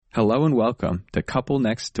Hello and welcome to Couple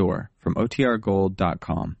Next Door from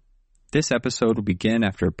OTRGold.com. This episode will begin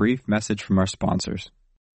after a brief message from our sponsors.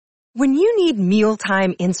 When you need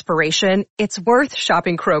mealtime inspiration, it's worth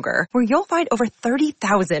shopping Kroger, where you'll find over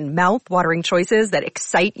 30,000 mouth-watering choices that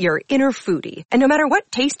excite your inner foodie. And no matter what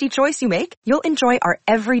tasty choice you make, you'll enjoy our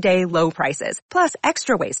everyday low prices, plus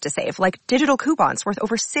extra ways to save, like digital coupons worth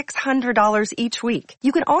over $600 each week.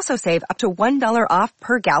 You can also save up to $1 off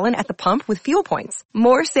per gallon at the pump with fuel points.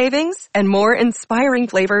 More savings and more inspiring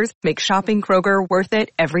flavors make shopping Kroger worth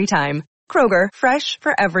it every time. Kroger, fresh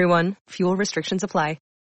for everyone. Fuel restrictions apply.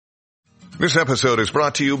 This episode is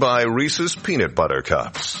brought to you by Reese's Peanut Butter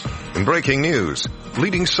Cups. In breaking news,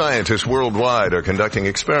 leading scientists worldwide are conducting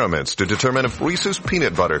experiments to determine if Reese's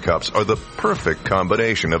Peanut Butter Cups are the perfect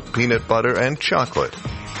combination of peanut butter and chocolate.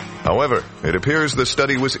 However, it appears the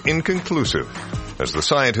study was inconclusive, as the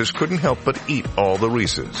scientists couldn't help but eat all the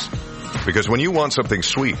Reese's. Because when you want something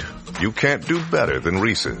sweet, you can't do better than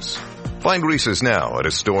Reese's. Find Reese's now at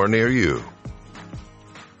a store near you.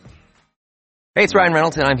 Hey, it's Ryan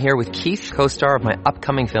Reynolds, and I'm here with Keith, co-star of my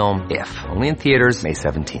upcoming film, If, only in theaters May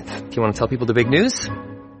 17th. Do you want to tell people the big news?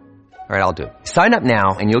 All right, I'll do it. Sign up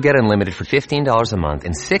now, and you'll get unlimited for $15 a month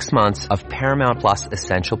and 6 months of Paramount Plus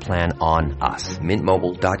Essential Plan on us.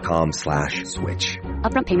 MintMobile.com/switch.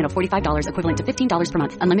 Upfront payment of $45 equivalent to $15 per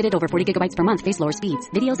month. Unlimited over 40 gigabytes per month. Face lower speeds.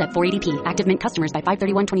 Videos at 480p. Active Mint customers by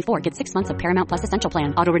 531.24 get 6 months of Paramount Plus Essential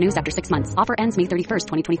Plan. Auto renews after 6 months. Offer ends May 31st,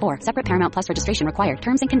 2024. Separate Paramount Plus registration required.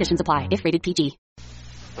 Terms and conditions apply if rated PG.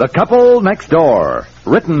 The Couple Next Door,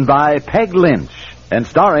 written by Peg Lynch and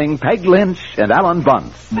starring Peg Lynch and Alan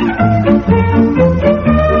Bunce.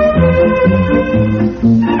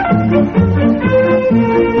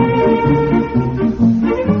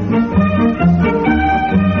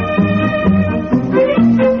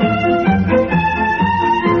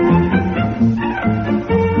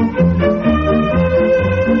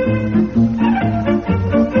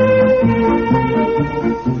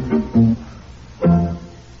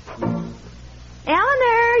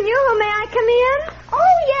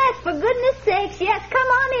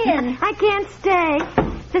 I can't stay.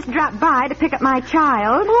 Just dropped by to pick up my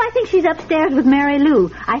child. Oh, I think she's upstairs with Mary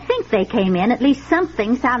Lou. I think they came in. At least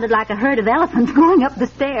something sounded like a herd of elephants going up the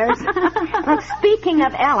stairs. Look, speaking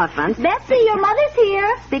of elephants... Betsy, your mother's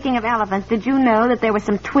here. Speaking of elephants, did you know that there were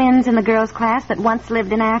some twins in the girls' class that once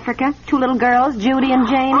lived in Africa? 2 little girls, Judy and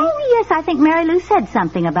Janie? Oh, yes, I think Mary Lou said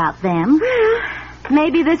something about them.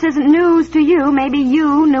 Maybe this isn't news to you. Maybe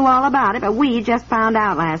you knew all about it, but we just found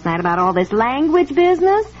out last night about all this language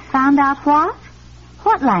business. Found out what?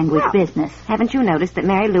 What language business? Haven't you noticed that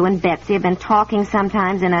Mary Lou and Betsy have been talking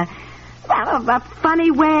sometimes in a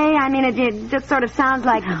funny way? I mean, it just sort of sounds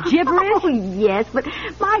like gibberish. Oh, yes, but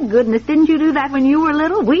my goodness, didn't you do that when you were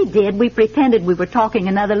little? We did. We pretended we were talking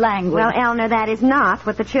another language. Well, Eleanor, that is not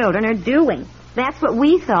what the children are doing. That's what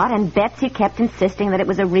we thought, and Betsy kept insisting that it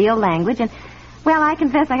was a real language, and... Well, I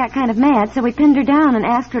confess I got kind of mad, so we pinned her down and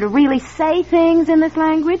asked her to really say things in this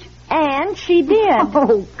language. And she did.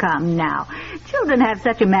 Oh, come now. Children have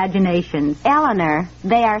such imaginations. Eleanor,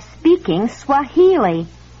 they are speaking Swahili.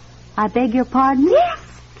 I beg your pardon? Yes,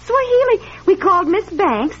 Swahili. We called Miss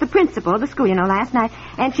Banks, the principal of the school, last night,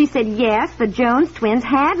 and she said, yes, the Jones twins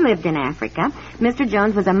had lived in Africa. Mr.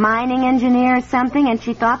 Jones was a mining engineer or something, and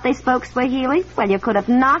she thought they spoke Swahili. Well, you could have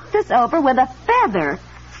knocked us over with a feather.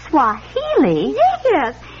 Swahili?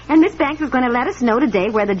 Yes. And Miss Banks was going to let us know today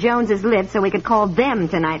where the Joneses lived so we could call them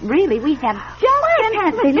tonight. Really, we have just... I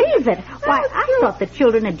can't believe it. Why, I thought the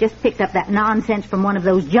children had just picked up that nonsense from one of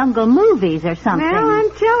those jungle movies or something. Well, I'm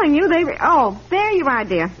telling you, they... Oh, there you are,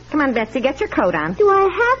 dear. Come on, Betsy, get your coat on. Do I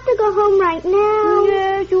have to go home right now?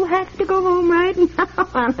 Yes, you have to go home right now,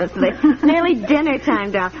 honestly. Nearly dinner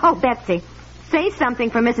time, doll. Oh, Betsy, say something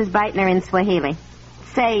for Mrs. Beitner in Swahili.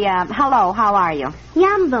 Say, hello, how are you?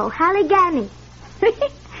 Yambo, haligani.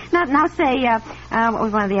 Now say, what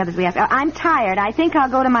was one of the others we asked? I'm tired. I think I'll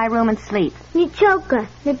go to my room and sleep. Nichoka,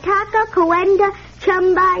 Nataka, Kawenda,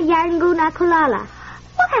 Chamba, Yangu, Nakulala.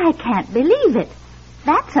 Why, I can't believe it.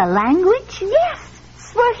 That's a language? Yes,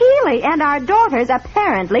 Swahili, and our daughters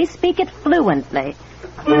apparently speak it fluently.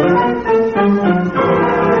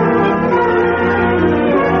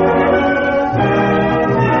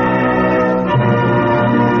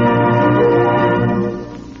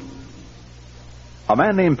 A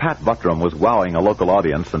man named Pat Buttram was wowing a local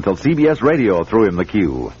audience until CBS Radio threw him the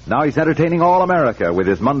cue. Now he's entertaining all America with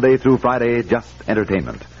his Monday through Friday Just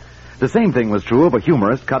Entertainment. The same thing was true of a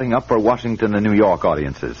humorist cutting up for Washington and New York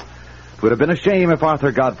audiences. It would have been a shame if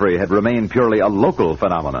Arthur Godfrey had remained purely a local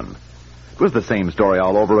phenomenon. It was the same story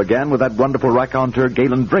all over again with that wonderful raconteur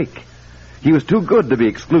Galen Drake. He was too good to be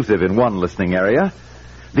exclusive in one listening area.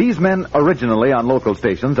 These men, originally on local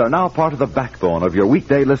stations, are now part of the backbone of your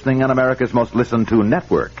weekday listening on America's most listened to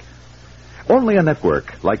network. Only a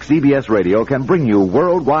network like CBS Radio can bring you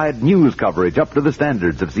worldwide news coverage up to the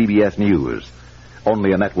standards of CBS News.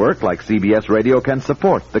 Only a network like CBS Radio can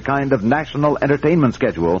support the kind of national entertainment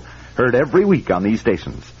schedule heard every week on these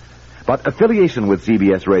stations. But affiliation with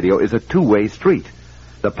CBS Radio is a two-way street.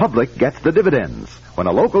 The public gets the dividends when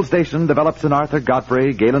a local station develops an Arthur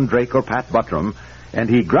Godfrey, Galen Drake, or Pat Buttram, and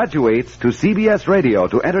he graduates to CBS Radio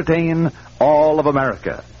to entertain all of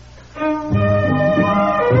America. Somebody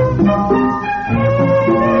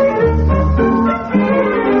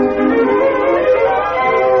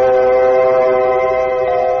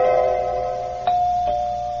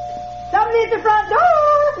at the front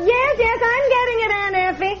door. Yes, I'm getting it, Aunt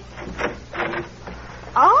Effie.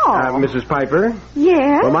 Oh. Mrs. Piper?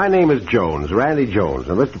 Yes? Well, my name is Jones, Randy Jones.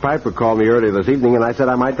 And Mr. Piper called me earlier this evening, and I said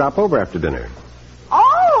I might drop over after dinner.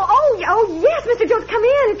 Oh, yes, Mr. Jones, come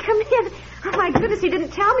in. Oh, my goodness, you didn't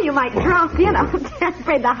tell me you might drop in. I'm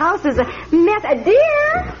afraid the house is a mess.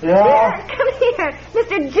 Dear? Yeah? Dear, come here.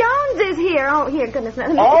 Mr. Jones is here. Oh, here, goodness. Let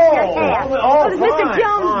me get your hand. It's Mr.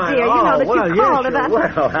 Jones, dear. You know that you called about...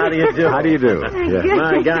 Well, how do you do? How do you do?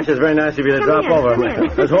 My gosh, it's very nice of you to drop over.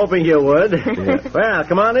 I was hoping you would. Well,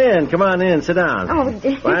 come on in. Sit down. Oh,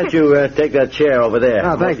 dear. Why don't you take that chair over there?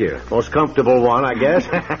 Oh, thank you. Most comfortable one, I guess.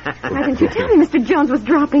 Why didn't you tell me Mr. Jones was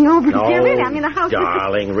dropping over? Dear, really, I mean, the house...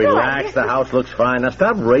 Darling, relax. The house looks fine. Now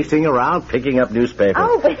stop racing around picking up newspapers.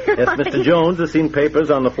 Oh, yes, Mr. Jones has seen papers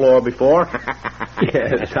on the floor before.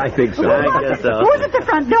 Yes, I think so. I guess so. Who's at the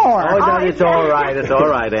front door? Oh, no, it's all right. It's all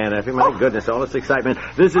right, Aunt Effie. My goodness, all this excitement.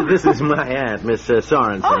 This is my aunt, Miss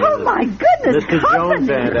Sorensen. Oh, my goodness. Mr. Jones,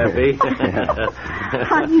 Aunt Effie.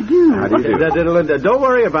 How do you do? How do you do? Don't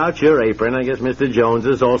worry about your apron. I guess Mr. Jones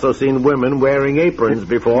has also seen women wearing aprons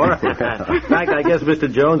before. In fact, I guess Mr.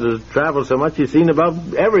 Jones has traveled so much he's seen about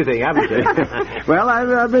everything, haven't you? Well,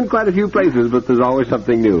 I've been quite a few places, but there's always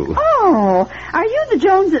something new. Oh, are you the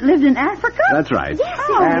Jones that lived in Africa? That's right. Yes.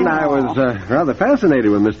 And I was rather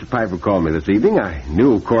fascinated when Mr. Piper called me this evening. I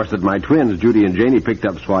knew, of course, that my twins, Judy and Janie, picked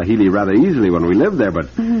up Swahili rather easily when we lived there, but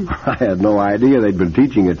I had no idea they'd been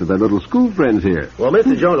teaching it to their little school friends here. Well,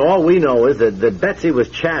 Mr. Jones, all we know is that Betsy was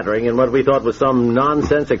chattering in what we thought was some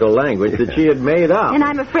nonsensical language that she had made up. And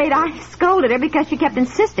I'm afraid I scolded her because she kept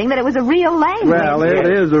insisting that it was a real language. Well,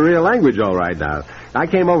 it is a real language, all right now. I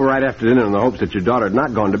came over right after dinner in the hopes that your daughter had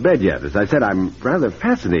not gone to bed yet. As I said, I'm rather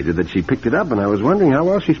fascinated that she picked it up, and I was wondering how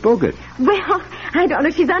well she spoke it. Well, I don't know.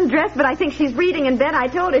 She's undressed, but I think she's reading in bed. I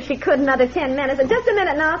told her she could another 10 minutes. Just a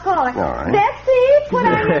minute, and I'll call her. All right. Betsy, put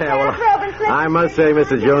on your bathrobe and slip. I must say,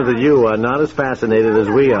 Mr. Jones, that you are not as fascinated as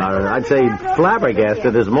we are. I'd say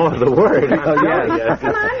flabbergasted is more the word. Oh, yes.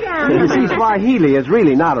 Come on down. You see, Swahili is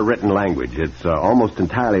really not a written language. It's almost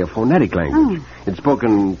entirely a phonetic language. It's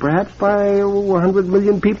spoken perhaps by 100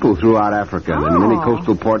 million people throughout Africa and in many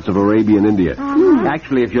coastal ports of Arabia and India.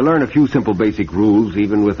 Actually, if you learn a few simple basic rules,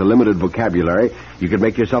 even with a limited vocabulary, you could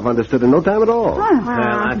make yourself understood in no time at all. Well,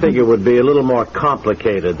 I think it would be a little more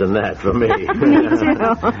complicated than that for me.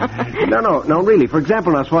 No, really. For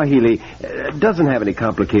example, now, Swahili doesn't have any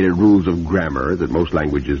complicated rules of grammar that most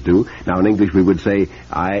languages do. Now, in English, we would say,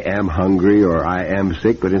 I am hungry or I am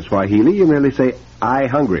sick, but in Swahili, you merely say, I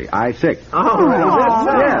hungry, I sick.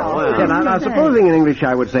 Now, supposing in English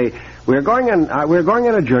I would say, we're going on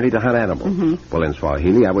a journey to hunt animals. Well, in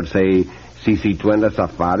Swahili, I would say, Sisi twenda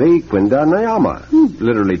safari kwenda nyama.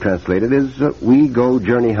 Literally translated is, we go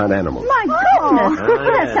journey hunt animals. My goodness.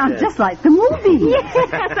 That sounds just like the movie. Yes.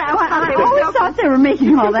 I always thought they were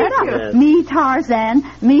making all that up. Me, Tarzan.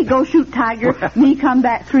 Me, go shoot tiger. Me, come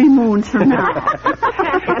back 3 moons from now.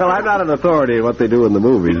 Well, I'm not an authority on what they do in the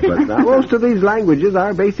movies, but most of these languages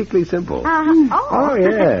are basically simple. Oh,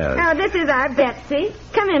 yes. Now, this is our Betsy.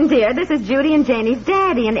 Come in, dear. This is Judy and Janie's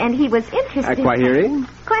daddy, and he was interested... Kwahiri?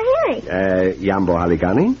 Kwahiri. Yambo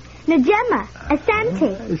Haligani? Najema.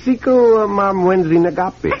 Asante. Siku mamwenzi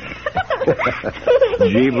nagapi.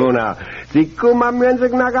 Jibuna. Siku mamwenzi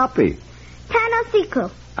nagapi. Tano siku.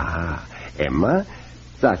 Emma.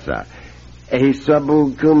 Sasa.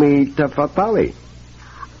 Hisabu kumi tafadhali.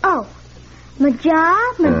 Oh. Maja,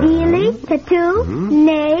 mabili, tatu,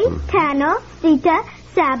 ne, tano, sita,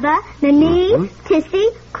 Saba, Nani, Tissy,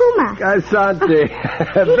 Kuma. Asante.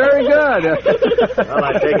 Very good. Well,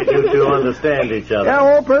 I take it you two understand each other.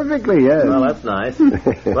 Yeah, oh, perfectly, yes. Well, that's nice.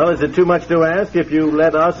 Well, is it too much to ask if you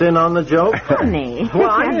let us in on the joke? Honey.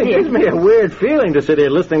 Well, it gives me a weird feeling to sit here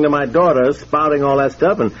listening to my daughter spouting all that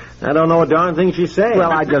stuff, and I don't know a darn thing she's saying.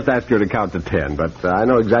 Well, I just asked her to count to 10, but I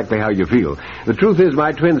know exactly how you feel. The truth is,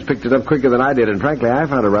 my twins picked it up quicker than I did, and frankly, I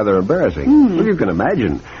found it rather embarrassing. Well, you can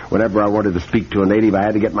imagine. Whenever I wanted to speak to a native, I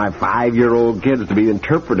had to get my 5-year-old kids to be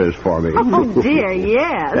interpreters for me. Oh, dear,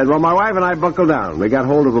 yes. And well, my wife and I buckled down. We got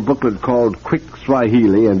hold of a booklet called Quick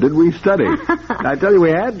Swahili, and did we study? I tell you, we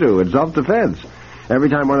had to. In self-defense. Every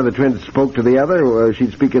time one of the twins spoke to the other,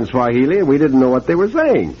 she'd speak in Swahili, and we didn't know what they were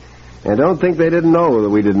saying. And don't think they didn't know that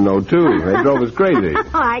we didn't know, too. They drove us crazy. Oh,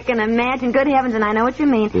 I can imagine. Good heavens, and I know what you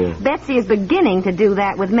mean. Yeah. Betsy is beginning to do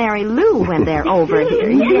that with Mary Lou when they're over here.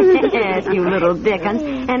 Yes, you little dickens.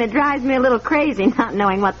 And it drives me a little crazy not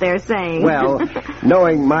knowing what they're saying. Well,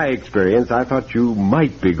 knowing my experience, I thought you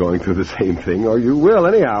might be going through the same thing, or you will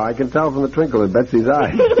anyhow. I can tell from the twinkle in Betsy's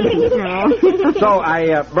eye. So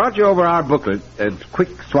I brought you over our booklet. It's Quick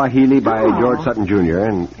Swahili by George Sutton Jr.,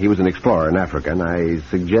 and he was an explorer in Africa, and I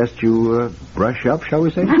suggest you brush up, shall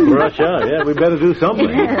we say? Brush up, yeah, we better do something.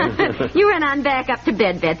 You run on back up to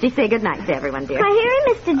bed, Betsy. Say goodnight to everyone, dear. Kwaheri,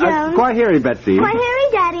 Mr. Jones. Kwaheri, Betsy.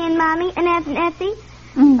 Kwaheri, Daddy and Mommy, and Aunt and Effie.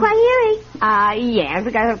 Kwaheri. Yes,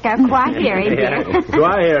 we got Kwaheri, dear.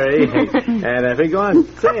 Kwaheri. And Effie, go on,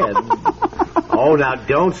 say it. Oh, now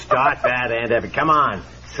don't start that, Aunt Effie. Come on,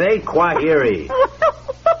 say Kwaheri.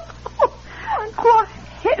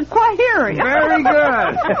 Kwaheri. Very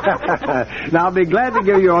good. Now, I'll be glad to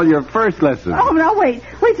give you all your first lessons. Oh, now wait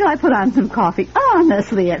till I put on some coffee.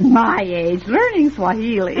 Honestly, at my age, learning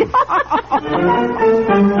Swahili.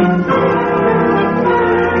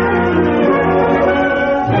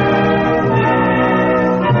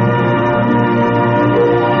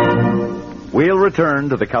 We'll return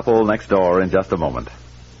to the couple next door in just a moment.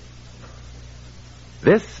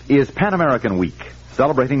 This is Pan American Week,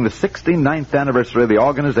 celebrating the 69th anniversary of the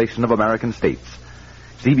Organization of American States.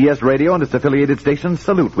 CBS Radio and its affiliated stations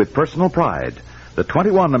salute with personal pride the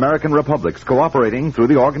 21 American republics cooperating through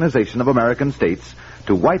the Organization of American States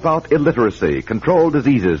to wipe out illiteracy, control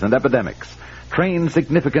diseases and epidemics, train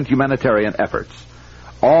significant humanitarian efforts.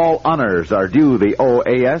 All honors are due the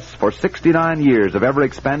OAS for 69 years of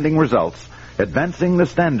ever-expanding results, advancing the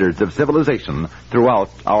standards of civilization throughout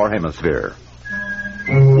our hemisphere.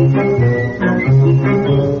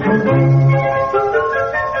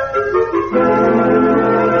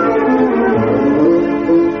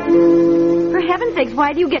 For heaven's sakes,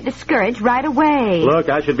 why do you get discouraged right away? Look,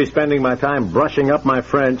 I should be spending my time brushing up my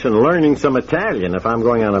French and learning some Italian if I'm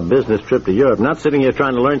going on a business trip to Europe, not sitting here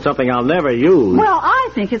trying to learn something I'll never use. Well, I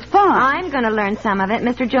think it's fun. I'm going to learn some of it.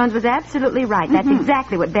 Mr. Jones was absolutely right. That's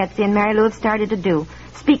exactly what Betsy and Mary Lou have started to do.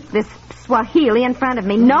 Speak this Swahili in front of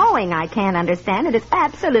me, knowing I can't understand it. It's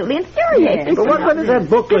absolutely infuriating. Yes. But what does that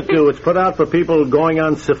booklet do? It's put out for people going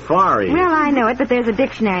on safari. Well, I know it, but there's a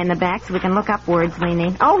dictionary in the back so we can look up words we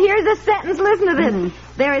need. Oh, here's a sentence. Listen to this.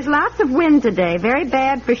 There is lots of wind today. Very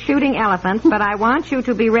bad for shooting elephants, but I want you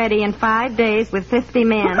to be ready in 5 days with 50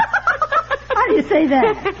 men. How do you say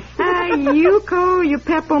that? Yuko,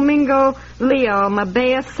 Yupepo, Mingo, Leo,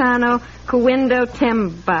 Mabea, Sano, Kuwindo,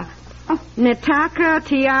 Temba. Nataka,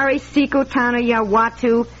 Tiari, Siko, Tana,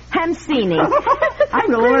 Yawatu, Hamsini. I'm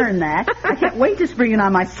going to learn that. I can't wait to spring it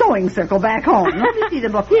on my sewing circle back home. Let me see the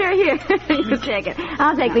book. Here. You take it.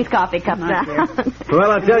 I'll take these coffee cups out.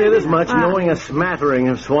 Well, I'll tell you this much. Knowing a smattering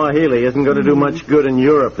of Swahili isn't going to do much good in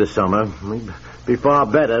Europe this summer. It'd be far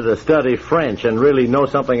better to study French and really know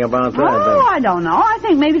something about that. Oh, I don't know. I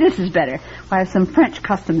think maybe this is better. If some French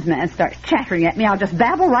customs man starts chattering at me, I'll just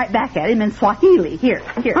babble right back at him in Swahili. Here.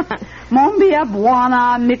 Mombia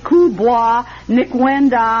Buana, Mikubwa,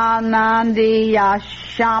 Nikwenda, Nandi,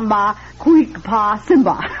 Shamba, Kuikpa,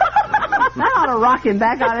 Simba. That ought to rock him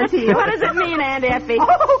back on his heels. What does it mean, Aunt Effie?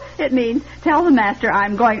 Oh, it means, tell the master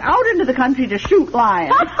I'm going out into the country to shoot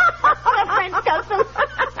lions. The French custom.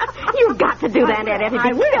 You've got to do that, Aunt Effie.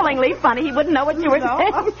 It's killingly funny. He wouldn't know what you were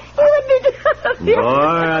saying. He would be... Boy,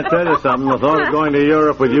 I tell you something. The thought of going to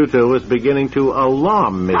Europe with you two is beginning to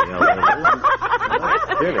alarm me a little.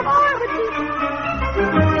 That's kidding.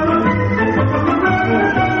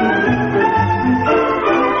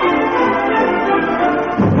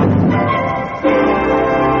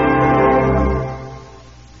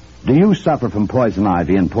 Do you suffer from poison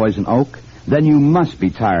ivy and poison oak? Then you must be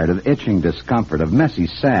tired of itching discomfort, of messy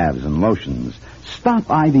salves and lotions. Stop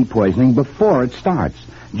ivy poisoning before it starts.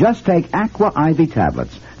 Just take Aqua Ivy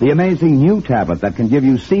tablets. The amazing new tablet that can give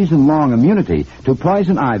you season-long immunity to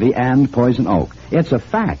poison ivy and poison oak. It's a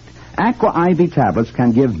fact. Aqua Ivy tablets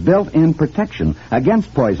can give built-in protection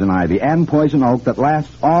against poison ivy and poison oak that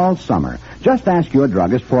lasts all summer. Just ask your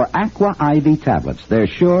druggist for Aqua Ivy tablets. They're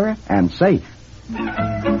sure and safe.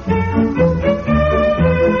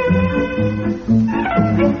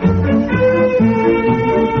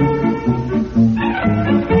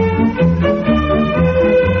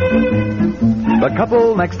 The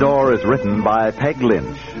Couple Next Door is written by Peg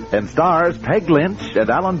Lynch and stars Peg Lynch and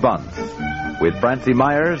Alan Bunce, with Francie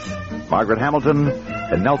Myers, Margaret Hamilton,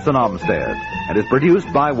 and Nelson Olmsted, and is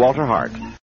produced by Walter Hart.